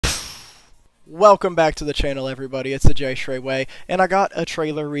Welcome back to the channel, everybody. It's the Jay Way, and I got a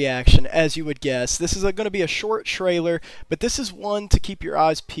trailer reaction, as you would guess. This is going to be a short trailer, but this is one to keep your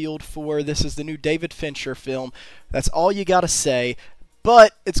eyes peeled for. This is the new David Fincher film. That's all you gotta say,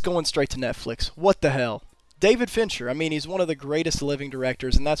 but it's going straight to Netflix. What the hell? David Fincher, I mean, he's one of the greatest living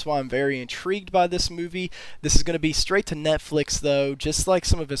directors, and that's why I'm very intrigued by this movie. This is going to be straight to Netflix, though, just like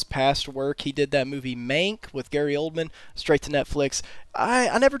some of his past work. He did that movie Mank with Gary Oldman, straight to Netflix.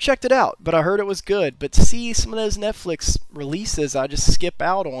 I never checked it out, but I heard it was good. But see, some of those Netflix releases I just skip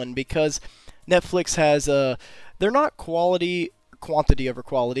out on because Netflix has they're not quantity over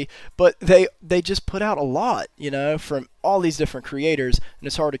quality, but they just put out a lot, you know, from all these different creators, and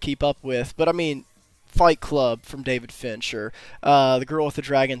it's hard to keep up with. But I mean, Fight Club from David Fincher, The Girl with the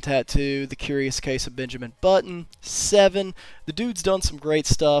Dragon Tattoo, The Curious Case of Benjamin Button, Seven. The dude's done some great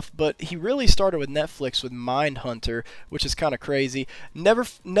stuff, but he really started with Netflix with Mindhunter, which is kind of crazy.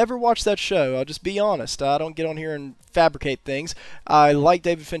 Never watched that show. I'll just be honest. I don't get on here and fabricate things. I like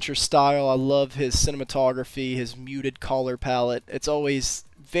David Fincher's style. I love his cinematography, his muted color palette. It's always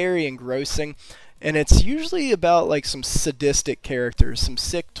very engrossing. And it's usually about like some sadistic characters, some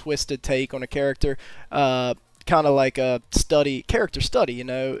sick, twisted take on a character, kind of like a character study, you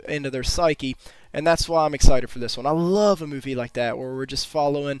know, into their psyche. And that's why I'm excited for this one. I love a movie like that where we're just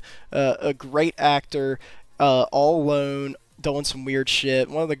following a great actor all alone, doing some weird shit.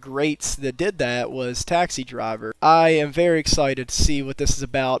 One of the greats that did that was Taxi Driver. I am very excited to see what this is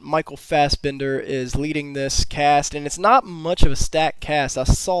about. Michael Fassbender is leading this cast, and it's not much of a stacked cast. I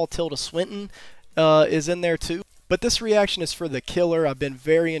saw Tilda Swinton is in there too. But this reaction is for The Killer. I've been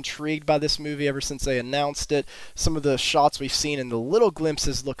very intrigued by this movie ever since they announced it. Some of the shots we've seen and the little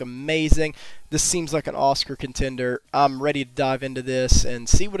glimpses look amazing. This seems like an Oscar contender. I'm ready to dive into this and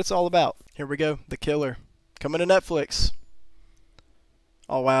see what it's all about. Here we go. The Killer. Coming to Netflix.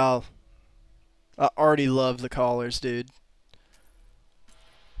 Oh, wow. I already love the colors, dude.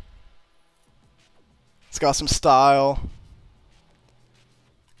 It's got some style.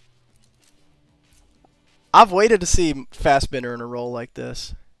 I've waited to see Fassbender in a role like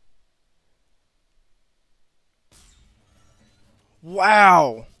this.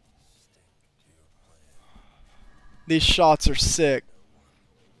 Wow! These shots are sick.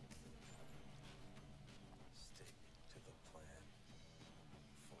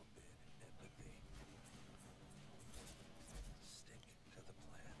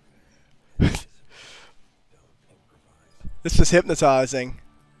 This is hypnotizing.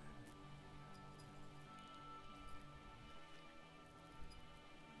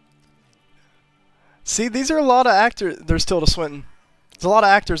 See, these are a lot of actors. There's Tilda Swinton. There's a lot of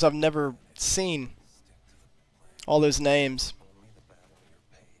actors I've never seen. All those names.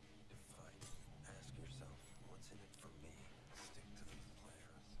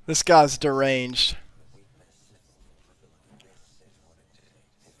 This guy's deranged.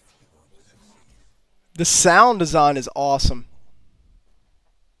 The sound design is awesome.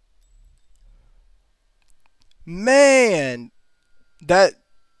 Man,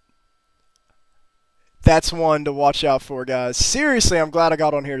 that's one to watch out for, guys. Seriously, I'm glad I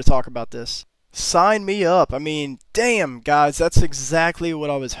got on here to talk about this. Sign me up. I mean, damn, guys, that's exactly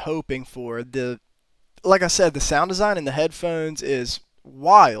what I was hoping for. Like I said, the sound design in the headphones is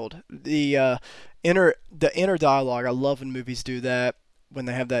wild. The inner dialogue, I love when movies do that, when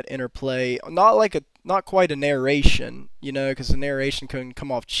they have that interplay. Not quite a narration, you know, because the narration can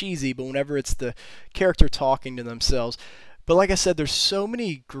come off cheesy, but whenever it's the character talking to themselves. But like I said, there's so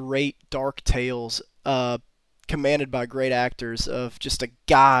many great dark tales commanded by great actors of just a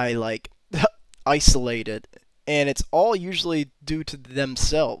guy like isolated, and it's all usually due to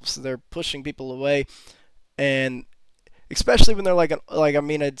themselves. They're pushing people away, and especially when they're like I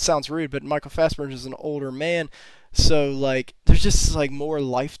mean, it sounds rude, but Michael Fassbender is an older man, so like there's just like more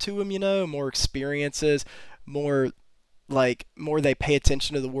life to him, you know, more experiences, more they pay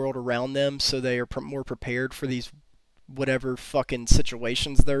attention to the world around them, so they are more prepared for these whatever fucking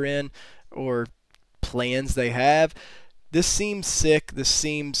situations they're in or plans they have. This seems sick. This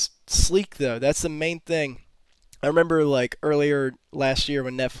seems sleek, though. That's the main thing. I remember like earlier last year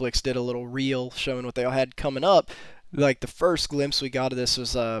when Netflix did a little reel showing what they all had coming up. Like the first glimpse we got of this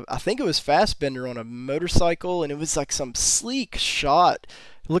was I think it was Fassbender on a motorcycle, and it was like some sleek shot.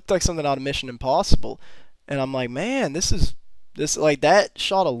 It looked like something out of Mission Impossible. And I'm like, man, this like that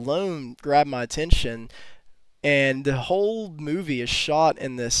shot alone grabbed my attention. And the whole movie is shot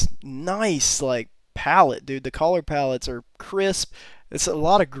in this nice like palette, dude. The color palettes are crisp. It's a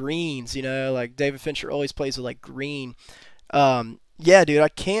lot of greens, you know, like David Fincher always plays with like green. Yeah, dude, I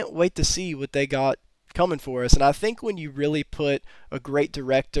can't wait to see what they got coming for us. And I think when you really put a great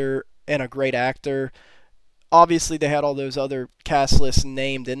director and a great actor. Obviously, they had all those other cast lists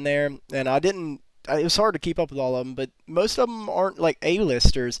named in there, and I didn't. It was hard to keep up with all of them, but most of them aren't like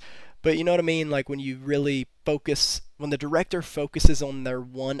A-listers. But you know what I mean? Like when you really focus, when the director focuses on their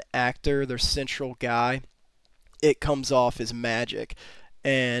one actor, their central guy, it comes off as magic.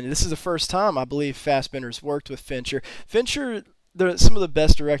 And this is the first time I believe Fassbender's worked with Fincher. Fincher, they're some of the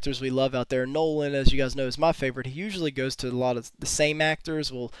best directors we love out there. Nolan, as you guys know, is my favorite. He usually goes to a lot of the same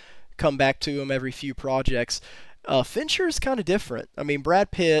actors. Will come back to him every few projects. Fincher is kind of different. I mean,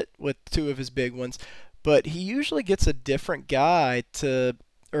 Brad Pitt with two of his big ones, but he usually gets a different guy to,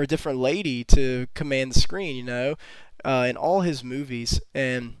 or a different lady to command the screen, you know, in all his movies.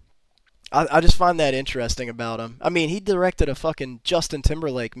 And I just find that interesting about him. I mean, he directed a fucking Justin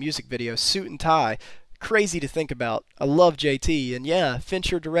Timberlake music video, Suit and Tie. Crazy to think about. I love JT, and yeah,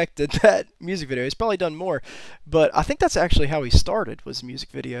 Fincher directed that music video. He's probably done more, but I think that's actually how he started, was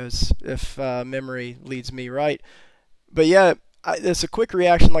music videos, if memory leads me right. But yeah, it's a quick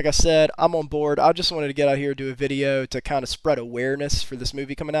reaction. Like I said, I'm on board. I just wanted to get out here and do a video to kind of spread awareness for this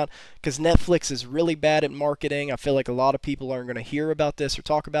movie coming out, because Netflix is really bad at marketing. I feel like a lot of people aren't going to hear about this or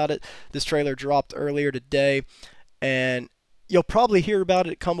talk about it. This trailer dropped earlier today, and you'll probably hear about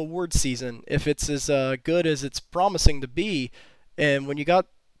it come award season if it's as good as it's promising to be. And when you got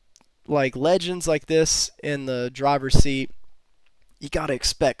like legends like this in the driver's seat, you got to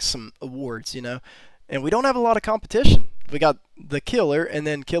expect some awards, you know. And we don't have a lot of competition. We got The Killer and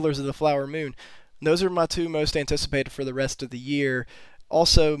then Killers of the Flower Moon. And those are my two most anticipated for the rest of the year.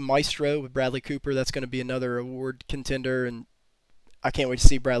 Also, Maestro with Bradley Cooper. That's going to be another award contender, and I can't wait to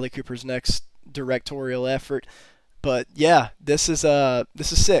see Bradley Cooper's next directorial effort. But yeah, this is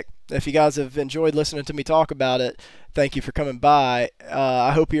sick. If you guys have enjoyed listening to me talk about it, thank you for coming by.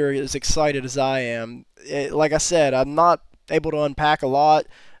 I hope you're as excited as I am. Like I said, I'm not able to unpack a lot.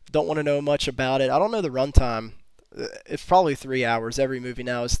 Don't want to know much about it. I don't know the runtime. It's probably 3 hours. Every movie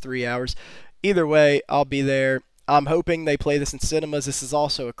now is 3 hours. Either way, I'll be there. I'm hoping they play this in cinemas. This is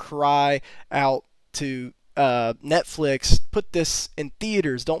also a cry out to Netflix. Put this in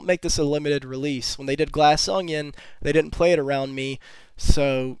theaters. Don't make this a limited release. When they did Glass Onion, they didn't play it around me,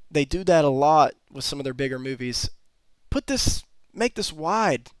 so they do that a lot with some of their bigger movies. Make this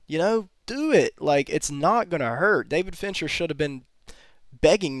wide, you know, do it. Like, it's not gonna hurt. David Fincher should have been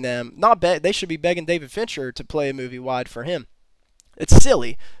begging them, they should be begging David Fincher to play a movie wide for him. It's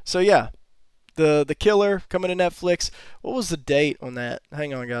silly. So yeah, the Killer coming to Netflix. What was the date on that?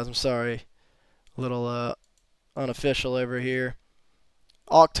 Hang on, guys. I'm sorry. A little unofficial over here.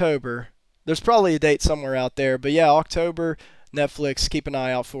 October. There's probably a date somewhere out there, but yeah, October, Netflix. Keep an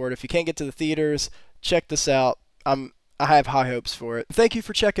eye out for it. If you can't get to the theaters, check this out. I have high hopes for it. Thank you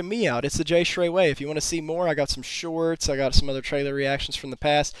for checking me out. It's the Jay Shrey Way. If you want to see more, I got some shorts. I got some other trailer reactions from the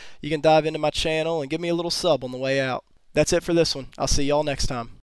past. You can dive into my channel and give me a little sub on the way out. That's it for this one. I'll see y'all next time.